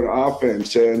searching for an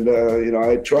offense. And,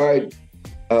 I tried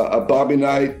a Bobby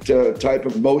Knight type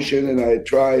of motion, and I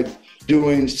tried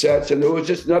doing sets, and there was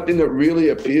just nothing that really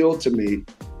appealed to me.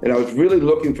 And I was really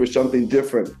looking for something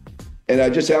different. And I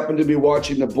just happened to be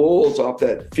watching the Bulls off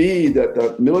that feed,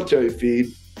 that military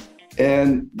feed.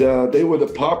 And they were the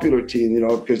popular team,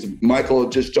 because Michael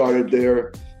had just started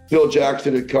there. Phil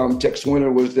Jackson had come, Tex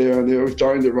Winter was there, and they were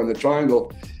starting to run the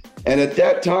triangle. And at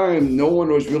that time, no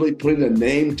one was really putting a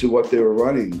name to what they were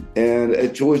running. And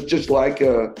it was just like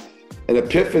an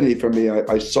epiphany for me.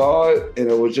 I saw it, and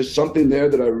it was just something there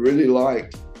that I really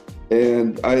liked.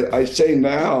 And I say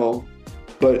now,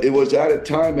 but it was at a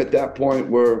time at that point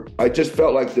where I just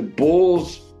felt like the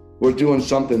Bulls were doing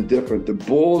something different. The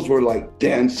Bulls were like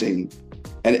dancing,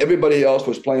 and everybody else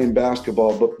was playing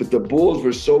basketball, but the Bulls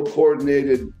were so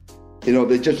coordinated,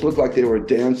 they just looked like they were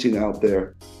dancing out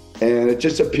there. And it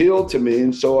just appealed to me,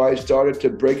 and so I started to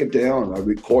break it down. I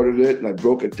recorded it, and I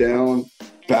broke it down,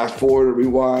 fast forward,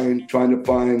 rewind, trying to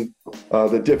find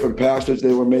the different passes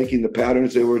they were making, the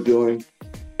patterns they were doing.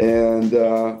 And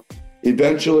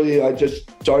eventually, I just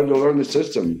started to learn the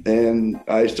system, and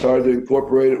I started to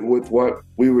incorporate it with what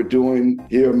we were doing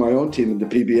here in my own team in the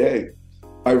PBA.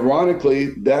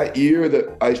 Ironically, that year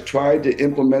that I tried to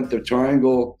implement the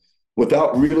triangle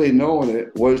without really knowing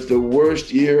it was the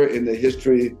worst year in the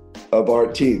history of our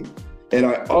team. And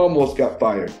I almost got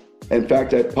fired. In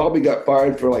fact, I probably got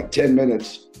fired for like 10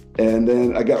 minutes, and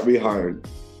then I got rehired.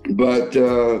 But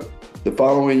the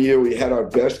following year, we had our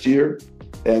best year.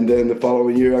 And then the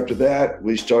following year after that,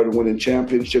 we started winning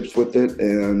championships with it.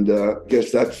 And I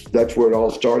guess that's where it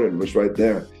all started, was right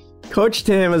there. Coach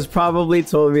Tim has probably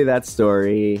told me that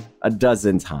story a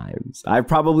dozen times. I've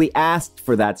probably asked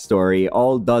for that story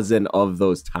all dozen of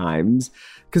those times,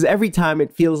 because every time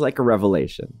it feels like a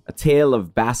revelation, a tale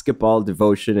of basketball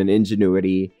devotion and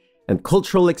ingenuity and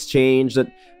cultural exchange that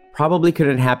probably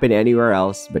couldn't happen anywhere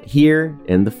else but here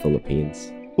in the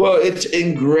Philippines. Well, it's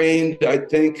ingrained, I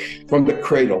think, from the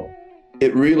cradle.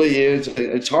 It really is.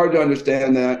 It's hard to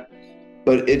understand that,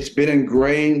 but it's been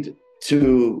ingrained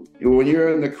to, when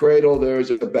you're in the cradle,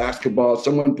 there's a basketball,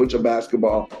 someone puts a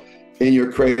basketball in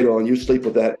your cradle and you sleep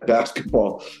with that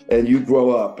basketball and you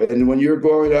grow up. And when you're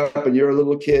growing up and you're a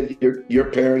little kid, your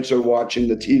parents are watching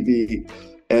the TV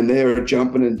and they're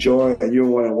jumping in joy and you're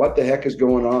wondering, what the heck is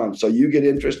going on? So you get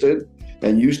interested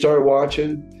and you start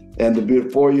watching, and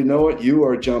before you know it, you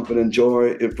are jumping in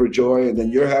joy for joy. And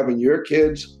then you're having your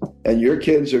kids, and your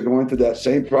kids are going through that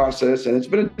same process. And it's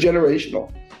been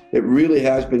generational. It really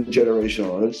has been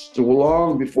generational. It's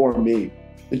long before me.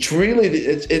 It's really,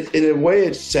 it's in a way,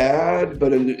 it's sad,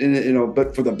 but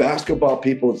but for the basketball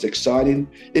people, it's exciting.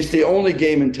 It's the only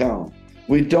game in town.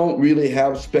 We don't really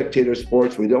have spectator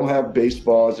sports. We don't have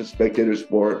baseball as a spectator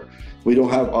sport. We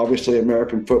don't have, obviously,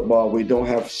 American football. We don't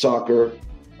have soccer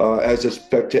as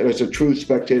a true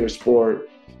spectator sport.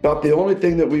 About the only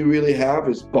thing that we really have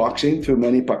is boxing through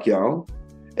Manny Pacquiao.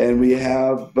 And we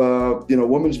have,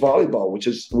 women's volleyball, which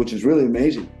is really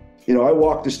amazing. I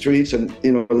walk the streets and,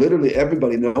 literally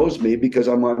everybody knows me because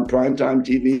I'm on primetime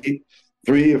TV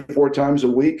 3 or 4 times a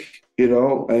week,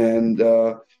 and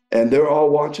they're all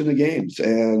watching the games.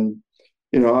 And,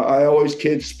 I always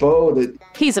kid Spo that...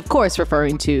 He's, of course,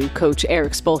 referring to Coach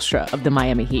Erik Spoelstra of the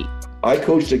Miami Heat. I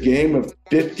coached a game of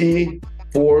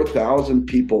 54,000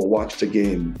 people watched a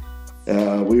game.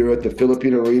 We were at the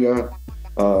Philippine Arena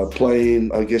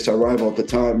playing, I guess, our rival at the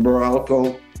time,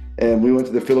 Meralco. And we went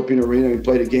to the Philippine Arena and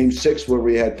played a Game 6 where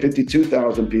we had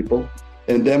 52,000 people.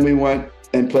 And then we went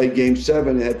and played Game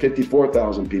 7 and had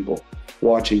 54,000 people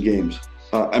watching games.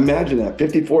 Imagine that,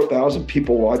 54,000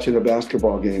 people watching a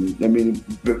basketball game. I mean,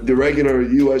 the regular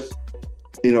U.S.,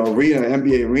 arena,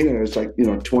 NBA arena is like,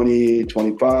 20,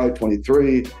 25,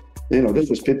 23. This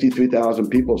was 53,000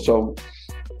 people. So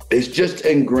it's just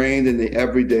ingrained in the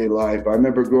everyday life. I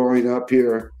remember growing up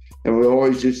here, and we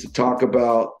always used to talk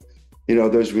about,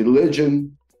 there's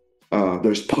religion,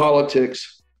 there's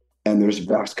politics, and there's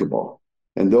basketball.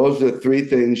 And those are the three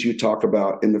things you talk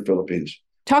about in the Philippines.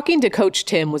 Talking to Coach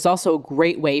Tim was also a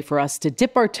great way for us to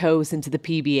dip our toes into the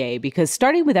PBA, because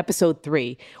starting with episode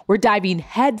 3, we're diving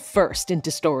headfirst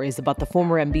into stories about the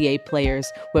former NBA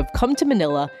players who have come to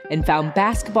Manila and found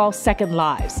basketball second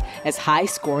lives as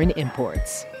high-scoring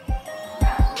imports.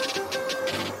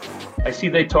 I see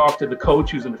they talk to the coach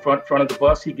who's in the front of the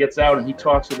bus. He gets out and he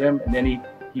talks to them, and then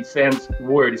he sends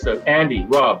word. He says, "Andy,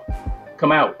 Rob,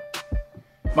 come out."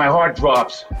 My heart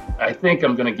drops. I think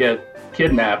I'm going to get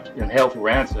kidnapped and held for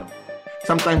ransom.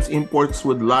 Sometimes imports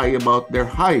would lie about their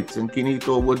heights, and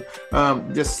Quinito would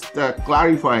just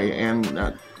clarify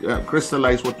and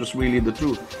crystallize what was really the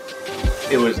truth.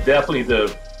 It was definitely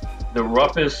the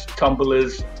roughest,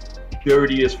 tumblest,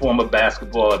 dirtiest form of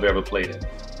basketball I've ever played in.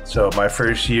 So my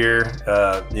first year,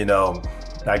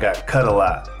 I got cut a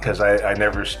lot because I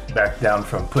never backed down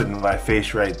from putting my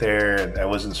face right there, and I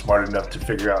wasn't smart enough to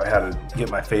figure out how to get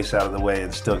my face out of the way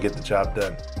and still get the job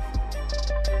done.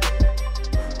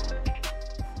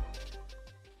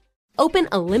 Open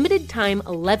a limited-time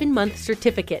 11-month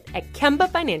certificate at Kemba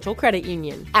Financial Credit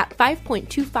Union. At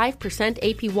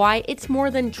 5.25% APY, it's more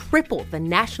than triple the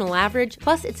national average,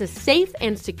 plus it's a safe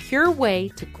and secure way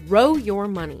to grow your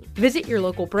money. Visit your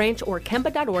local branch or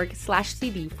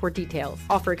kemba.org/CD for details.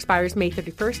 Offer expires May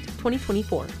 31st,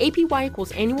 2024. APY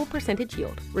equals annual percentage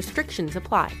yield. Restrictions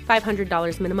apply.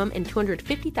 $500 minimum and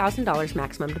 $250,000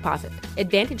 maximum deposit.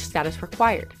 Advantage status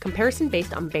required. Comparison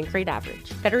based on bank rate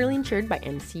average. Federally insured by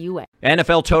NCUA.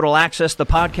 NFL Total Access, the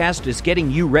podcast, is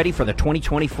getting you ready for the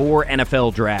 2024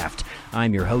 NFL Draft.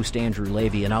 I'm your host, Andrew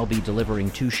Levy, and I'll be delivering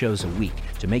 2 shows a week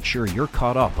to make sure you're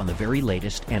caught up on the very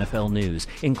latest NFL news,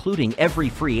 including every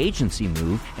free agency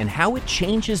move and how it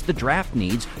changes the draft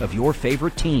needs of your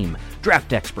favorite team.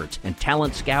 Draft experts and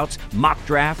talent scouts, mock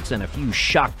drafts, and a few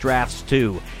shock drafts,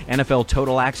 too. NFL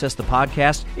Total Access, the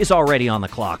podcast, is already on the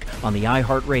clock on the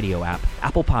iHeartRadio app,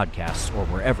 Apple Podcasts, or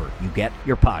wherever you get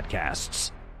your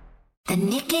podcasts. The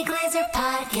Nikki Glaser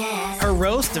Podcast. Her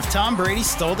roast of Tom Brady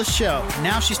stole the show.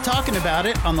 Now she's talking about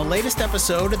it on the latest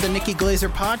episode of the Nikki Glaser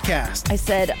Podcast. I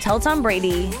said, tell Tom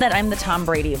Brady that I'm the Tom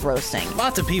Brady of roasting.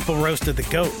 Lots of people roasted the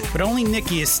GOAT, but only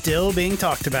Nikki is still being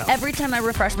talked about. Every time I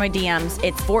refresh my DMs,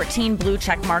 it's 14 blue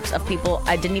check marks of people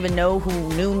I didn't even know who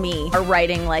knew me are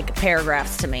writing like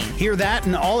paragraphs to me. Hear that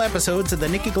in all episodes of the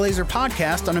Nikki Glaser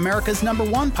Podcast on America's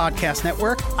 #1 podcast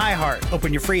network, iHeart.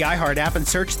 Open your free iHeart app and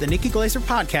search the Nikki Glaser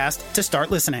Podcast to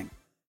start listening.